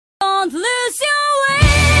Don't lose your way,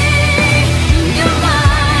 your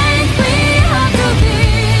mind. We have to be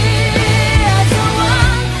as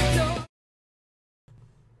one.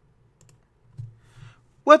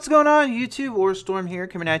 What's going on, YouTube? Warstorm here,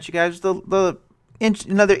 coming at you guys with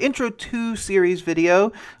another Intro to series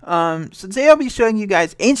video. So today I'll be showing you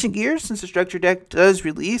guys Ancient Gears, since the structure deck does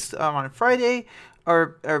release on Friday,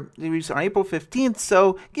 or release on April 15th.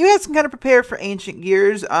 So you guys can kind of prepare for Ancient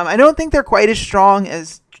Gears. I don't think they're quite as strong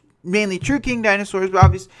as mainly True King dinosaurs, but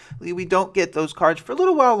obviously we don't get those cards for a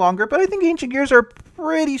little while longer. But I think Ancient Gears are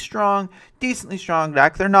pretty strong, decently strong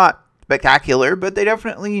deck. They're not spectacular, but they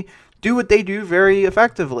definitely do what they do very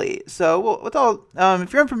effectively. So,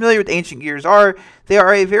 if you're unfamiliar with Ancient Gears, they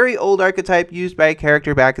are a very old archetype used by a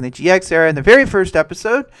character back in the GX era in the very first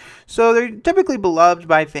episode. So they're typically beloved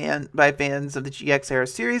by fans of the GX era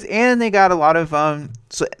series, and they got a lot of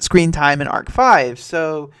screen time in Arc 5.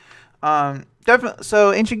 So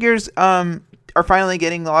Ancient Gears are finally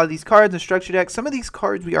getting a lot of these cards in structure decks. Some of these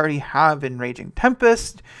cards we already have in Raging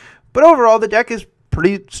Tempest, but overall the deck is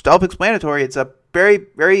pretty self-explanatory. It's a very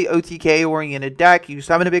OTK oriented deck. You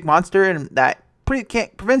summon a big monster, and that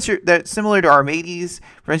similar to Armades,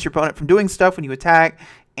 prevents your opponent from doing stuff when you attack,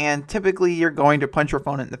 and typically you're going to punch your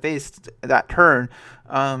opponent in the face that turn.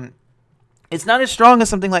 It's not as strong as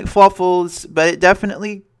something like Fluffles, but it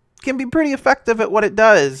definitely can be pretty effective at what it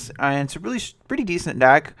does, and it's a really pretty decent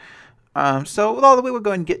deck. So with all the way we'll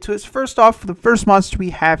go and get to it. First off, the first monster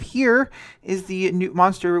we have here is the new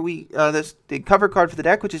monster the cover card for the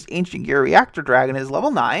deck, which is Ancient Gear Reactor Dragon. It is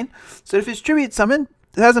level 9. So if it's tribute summoned,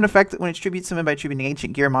 it has an effect that when it's tribute summoned by tributing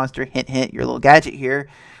Ancient Gear monster, hint your little gadget here,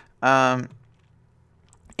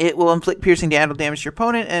 it will inflict piercing damage to your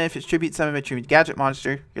opponent, and if it's tribute summoned by tribute gadget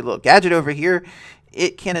monster, your little gadget over here,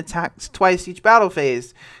 it can attack twice each battle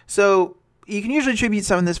phase. So you can usually tribute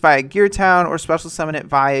summon this via Gear Town, or special summon it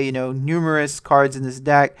via numerous cards in this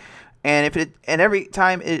deck. And every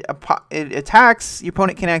time it attacks, your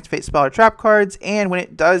opponent can activate spell or trap cards. And when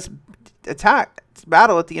it does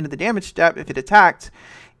battle at the end of the damage step, if it attacked,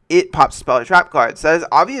 it pops spell or trap cards. So that is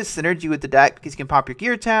obvious synergy with the deck, because you can pop your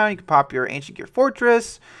Gear Town, you can pop your Ancient Gear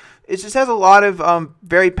Fortress. It just has a lot of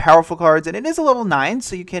very powerful cards, and it is a level 9,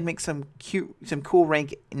 so you can make some cool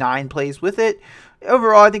rank 9 plays with it.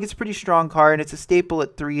 Overall, I think it's a pretty strong card, and it's a staple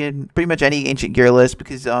at 3 in pretty much any Ancient Gear list,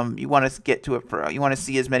 because you want to get to it you want to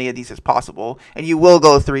see as many of these as possible, and you will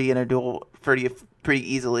go 3 in a duel pretty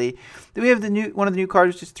easily. Then we have one of the new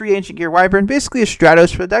cards, which is 3 Ancient Gear Wyvern, basically a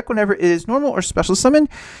Stratos for the deck. Whenever it is normal or special summon,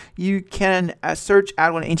 you can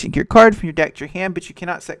add one Ancient Gear card from your deck to your hand, but you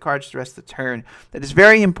cannot set cards the rest of the turn. That is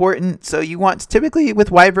very important. So you want typically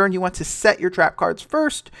with Wyvern, you want to set your trap cards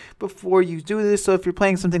first before you do this. So if you're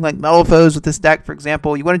playing something like Metal Foes with this deck, for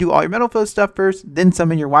example, you want to do all your Metal Foes stuff first, then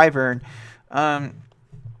summon your Wyvern.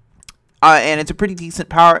 And it's a pretty decent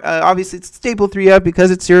power. Obviously, it's staple 3-up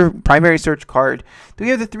because it's your primary search card. Then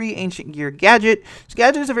we have the 3 Ancient Gear Gadget. So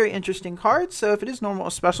Gadget is a very interesting card. So if it is normal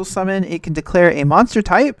or special summon, it can declare a monster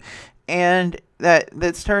type. And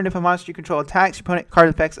that's turned if a monster you control attacks, your opponent card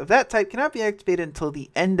effects of that type cannot be activated until the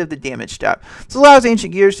end of the damage step. This allows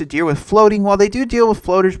Ancient Gears to deal with floating. While they do deal with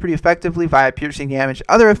floaters pretty effectively via piercing damage,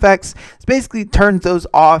 other effects, it basically turns those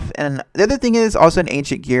off. And the other thing is also an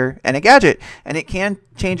Ancient Gear and a Gadget, and it can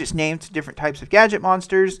change its name to different types of gadget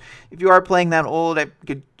monsters. If you are playing that old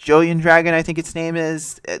Yugioh Dragon, I think its name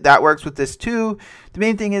is, that works with this too. The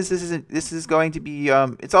main thing is this is going to be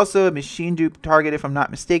it's also a machine dupe target, if I'm not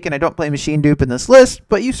mistaken. I don't play machine dupe in this list,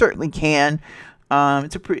 but you certainly can.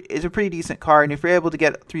 It's a pretty decent card, and if you're able to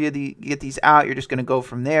get get these out, you're just going to go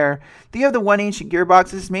from there. Then you have the 1 Ancient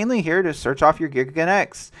Gearbox. This is mainly here to search off your Gigagun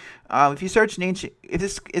X. If you search an ancient, if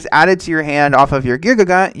this is added to your hand off of your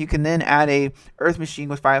Gigagun, you can then add a Earth Machine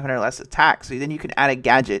with 500 less attack. So then you can add a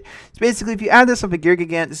gadget. So basically, if you add this off a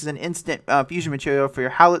Gigagun, this is an instant fusion material for your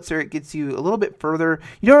Howitzer. It gets you a little bit further.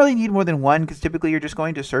 You don't really need more than 1, because typically you're just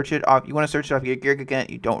going to search it off. You want to search it off your Gigagun.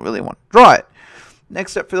 You don't really want to draw it.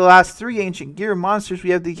 Next up, for the last 3 Ancient Gear monsters,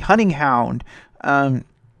 we have the Hunting Hound.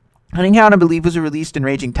 Hunting Hound, I believe, was released in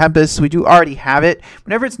Raging Tempest, so we do already have it.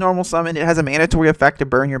 Whenever it's normal summoned, it has a mandatory effect to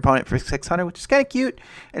burn your opponent for 600, which is kind of cute.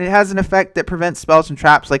 And it has an effect that prevents spells and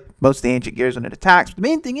traps like most of the Ancient Gears when it attacks. But the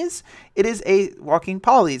main thing is, it is a walking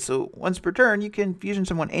poly, so once per turn, you can fusion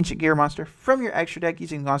summon one Ancient Gear monster from your extra deck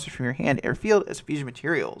using monsters from your hand or field as fusion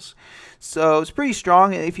materials. So it's pretty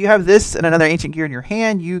strong. If you have this and another Ancient Gear in your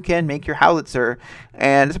hand, you can make your Howitzer.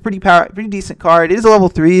 And it's a pretty decent card. It is a level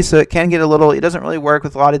 3, so it can get a little, it doesn't really work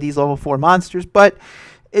with a lot of these level 4 monsters, but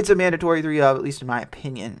it's a mandatory 3-of, at least in my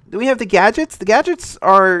opinion. Then we have the gadgets. The gadgets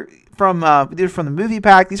are these are from the movie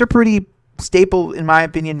pack. These are pretty staple, in my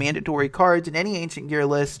opinion, mandatory cards in any Ancient Gear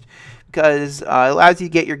list, because it allows you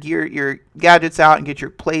to get your gadgets out and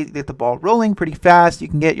get the ball rolling pretty fast. You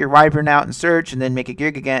can get your Wyvern out and search, and then make a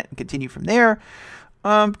Gear Gigant and continue from there.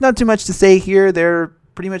 Not too much to say here. They're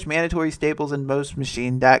pretty much mandatory staples in most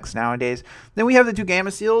machine decks nowadays. Then we have the 2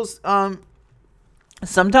 Gamma Seals.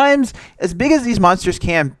 Sometimes, as big as these monsters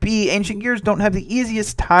can be, Ancient Gears don't have the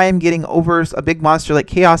easiest time getting over a big monster like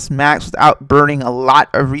Chaos Max without burning a lot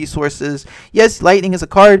of resources. Yes, Lightning is a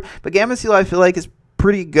card, but Gamma Seal I feel like is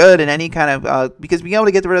pretty good in any kind of, because being able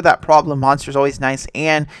to get rid of that problem monster is always nice,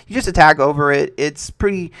 and you just attack over it. It's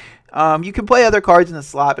pretty, you can play other cards in the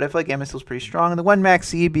slot, but I feel like Gamma Seal is pretty strong. And the 1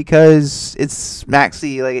 Maxi, because it's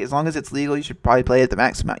Maxi, like as long as it's legal, you should probably play it the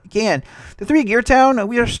max amount you can. The 3 Gear Town,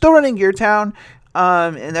 we are still running Gear Town.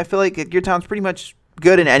 And I feel like Gear Town's pretty much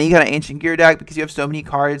good in any kind of Ancient Gear deck because you have so many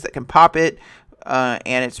cards that can pop it,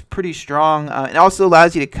 and it's pretty strong. It also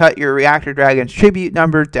allows you to cut your Reactor Dragon's tribute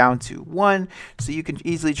number down to 1, so you can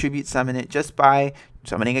easily tribute summon it just by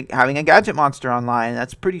having a gadget monster online.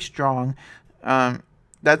 That's pretty strong.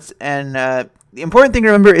 The important thing to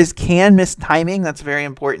remember is can miss timing. That's very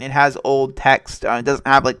important. It has old text. It doesn't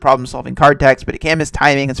have like problem-solving card text, but it can miss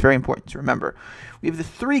timing. It's very important to remember. We have the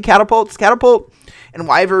 3 Catapults. Catapult and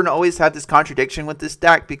Wyvern always have this contradiction with this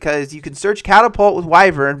deck because you can search Catapult with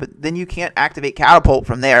Wyvern, but then you can't activate Catapult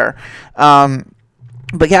from there.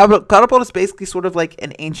 But Catapult is basically sort of like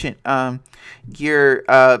an Ancient Gear,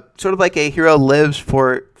 sort of like a hero lives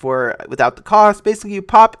for without the cost. Basically, you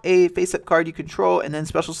pop a face-up card you control and then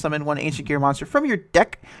special summon 1 Ancient Gear monster from your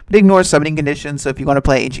deck, but ignore summoning conditions. So if you want to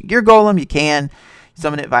play Ancient Gear Golem, you can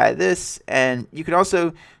summon it via this, and you can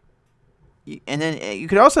also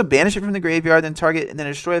banish it from the graveyard, then target and then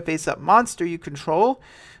destroy a face-up monster you control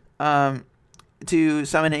to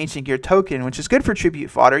summon an Ancient Gear token, which is good for tribute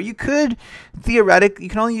fodder. You could theoretically, you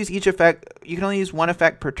can only use each effect. You can only use 1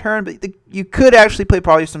 effect per turn, but you could actually play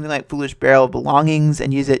probably something like Foolish Barrel of Belongings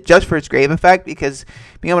and use it just for its grave effect, because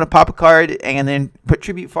being able to pop a card and then put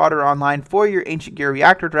tribute fodder online for your Ancient Gear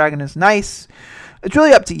Reactor Dragon is nice. It's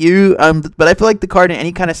really up to you, but I feel like the card in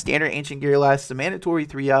any kind of standard Ancient Gear list is a mandatory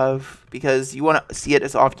 3 of, because you want to see it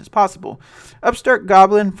as often as possible. Upstart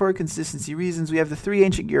Goblin, for consistency reasons, we have the 3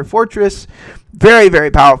 Ancient Gear Fortress. Very,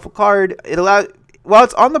 very powerful card. It allows, while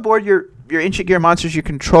it's on the board, your Ancient Gear monsters you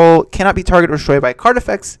control cannot be targeted or destroyed by card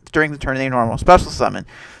effects during the turn they normal special summon.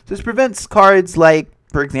 So this prevents cards like,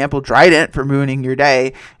 for example, Trident from ruining your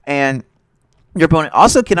day, and your opponent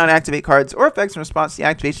also cannot activate cards or effects in response to the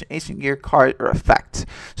activation of Ancient Gear card or effect.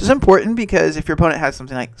 So it's important because if your opponent has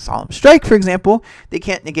something like Solemn Strike, for example, they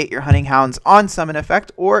can't negate your Hunting Hound's on summon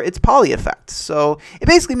effect or its poly effect. So it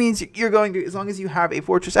basically means you're going to, as long as you have a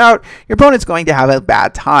Fortress out, your opponent's going to have a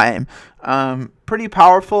bad time. Pretty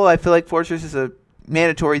powerful. I feel like Fortress is a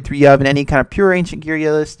mandatory 3 of in any kind of pure Ancient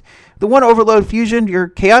Gear list. The 1 Overload Fusion, your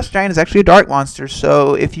Chaos Giant is actually a dark monster.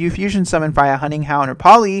 So if you fusion summon via Hunting Hound or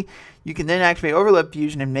poly, you can then activate Overload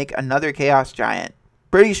Fusion and make another Chaos Giant.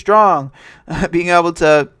 Pretty strong. Being able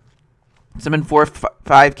to summon 4,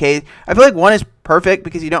 5k. I feel like 1 is perfect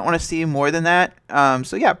because you don't want to see more than that.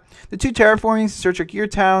 So yeah, the 2 Terraformings, search your Gear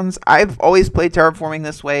Towns. I've always played Terraforming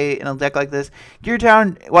this way in a deck like this. Gear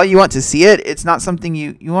Town, while you want to see it, it's not something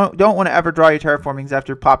you don't want to ever draw your Terraformings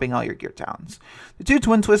after popping all your Gear Towns. The 2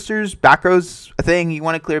 Twin Twisters, back row's a thing. You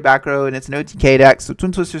want to clear back row, and it's an OTK deck, so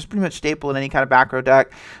Twin Twisters is pretty much staple in any kind of back row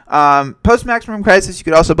deck. Post Maximum Crisis, you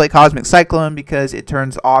could also play Cosmic Cyclone because it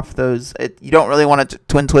turns off those. You don't really want to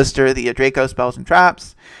Twin Twister the Draco spells and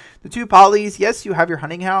traps. The 2 polys, yes, you have your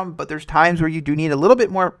Hunting Hound, but there's times where you do need a little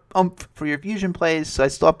bit more oomph for your fusion plays, so I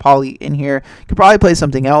still have poly in here. You could probably play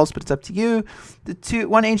something else, but it's up to you. The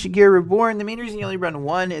 1 Ancient Gear Reborn, the main reason you only run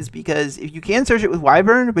 1 is because if you can search it with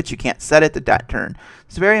Wyvern, but you can't set it that turn.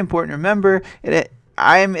 It's very important to remember.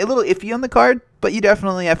 I'm a little iffy on the card, but you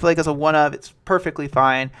definitely, I feel like as a 1 of, it's perfectly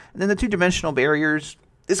fine. And then the 2 Dimensional Barriers,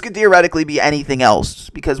 this could theoretically be anything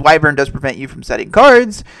else, because Wyvern does prevent you from setting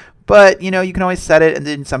cards, but, you know, you can always set it and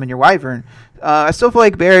then summon your Wyvern. I still feel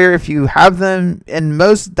like Barrier, if you have them in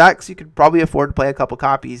most decks, you could probably afford to play a couple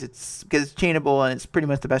copies. It's because it's chainable and it's pretty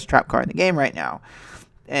much the best trap card in the game right now.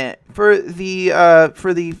 And for the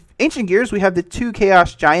Ancient Gears, we have the 2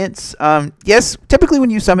 Chaos Giants. Yes, typically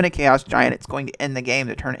when you summon a Chaos Giant, it's going to end the game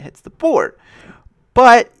the turn it hits the board.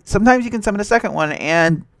 But sometimes you can summon a second one,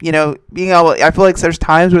 and, you know, I feel like there's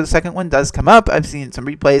times where the second one does come up. I've seen some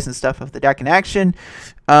replays and stuff of the deck in action.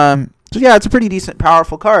 So yeah, it's a pretty decent,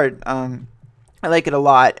 powerful card. I like it a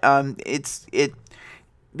lot. Being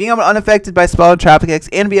able to unaffected by spell and trap effects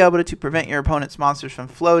and be able to prevent your opponent's monsters from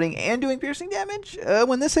floating and doing piercing damage.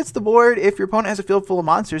 When this hits the board, if your opponent has a field full of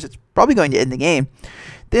monsters, it's probably going to end the game.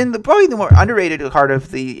 Then probably the more underrated card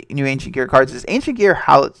of the new Ancient Gear cards is Ancient Gear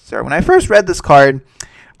Howitzer. When I first read this card,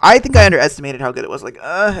 I think I underestimated how good it was. Like,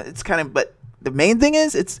 it's kind of, but the main thing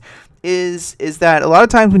is that a lot of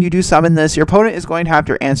times when you do summon this, your opponent is going to have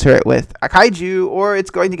to answer it with a kaiju, or it's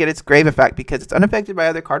going to get its grave effect because it's unaffected by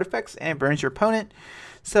other card effects and it burns your opponent.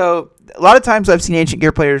 So a lot of times I've seen Ancient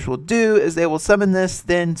Gear players will do is they will summon this,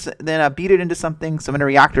 then beat it into something, summon a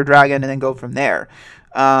Reactor Dragon, and then go from there.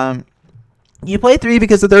 You play 3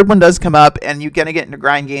 because the third one does come up, and you're going to get into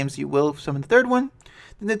grind games. You will summon the third one.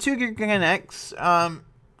 Then the 2 Gear Gigant.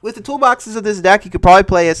 With the toolboxes of this deck, you could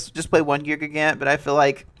probably just play 1 Gear Gigant, but I feel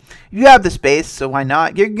like you have the space, so why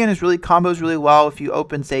not? Gear Gigant is combos really well if you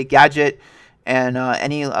open, say, Gadget and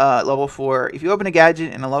any level 4. If you open a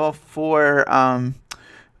Gadget and a level 4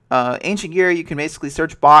 Ancient Gear, you can basically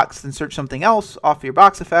search box and search something else off your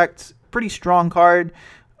box effect. Pretty strong card.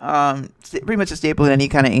 Pretty much a staple in any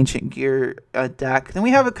kind of Ancient Gear deck. Then we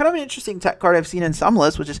have a kind of an interesting tech card I've seen in some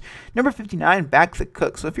lists, which is number 59, Back the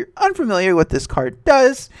Cook. So if you're unfamiliar with what this card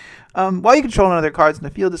does, while you control other cards in the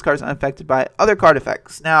field, this card is unaffected by other card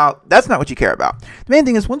effects. Now, that's not what you care about. The main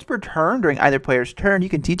thing is once per turn, during either player's turn, you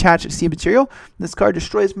can detach a C material. This card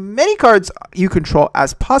destroys many cards you control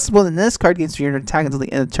as possible, and this card gains 300 attack until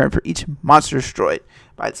the end of the turn for each monster destroyed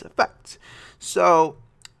by its effect. So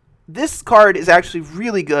this card is actually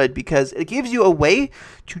really good because it gives you a way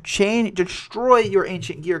to destroy your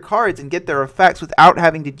Ancient Gear cards and get their effects without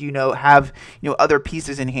having to, have other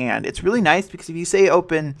pieces in hand. It's really nice because if you say you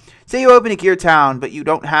open a Gear Town, but you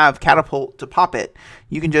don't have Catapult to pop it,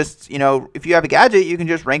 you can just, if you have a Gadget, you can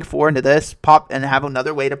just rank 4 into this, pop, and have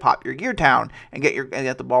another way to pop your Gear Town and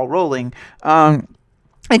get the ball rolling.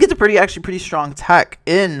 I think it's actually pretty strong tech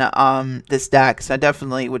in this deck, so I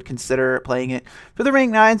definitely would consider playing it. For the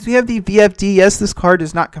rank 9s, we have the VFD. Yes, this card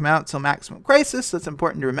does not come out until Maximum Crisis, so it's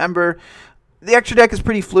important to remember. The extra deck is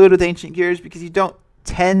pretty fluid with Ancient Gears because you don't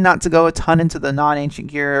tend not to go a ton into the non-Ancient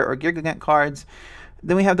Gear or Gear Gigant cards.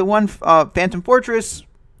 Then we have the one Phantom Fortress.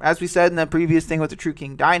 As we said in the previous thing with the True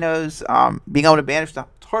King Dinos, being able to banish the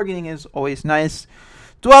targeting is always nice.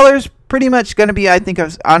 Dweller's pretty much going to be, I think,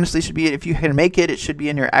 honestly, should be, if you can make it, it should be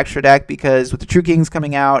in your extra deck because with the True Kings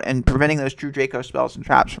coming out and preventing those True Draco spells and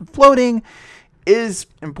traps from floating is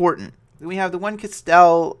important. Then we have the one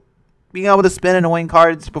Castell. Being able to spin annoying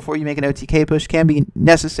cards before you make an OTK push can be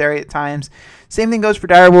necessary at times. Same thing goes for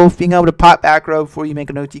Direwolf, being able to pop back row before you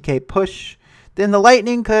make an OTK push. Then the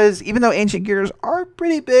Lightning, because even though Ancient Gears are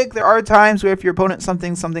pretty big, there are times where if your opponent's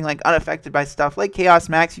something like unaffected by stuff like Chaos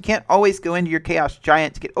Max, you can't always go into your Chaos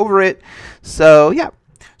Giant to get over it. So, yeah.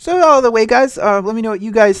 So, all the way, guys, let me know what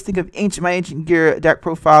you guys think of my Ancient Gear deck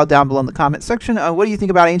profile down below in the comment section. What do you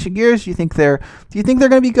think about Ancient Gears? Do you think they're going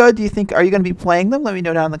to be good? Are you going to be playing them? Let me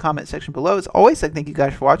know down in the comment section below. As always, I thank you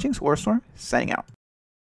guys for watching. Warstorm, signing out.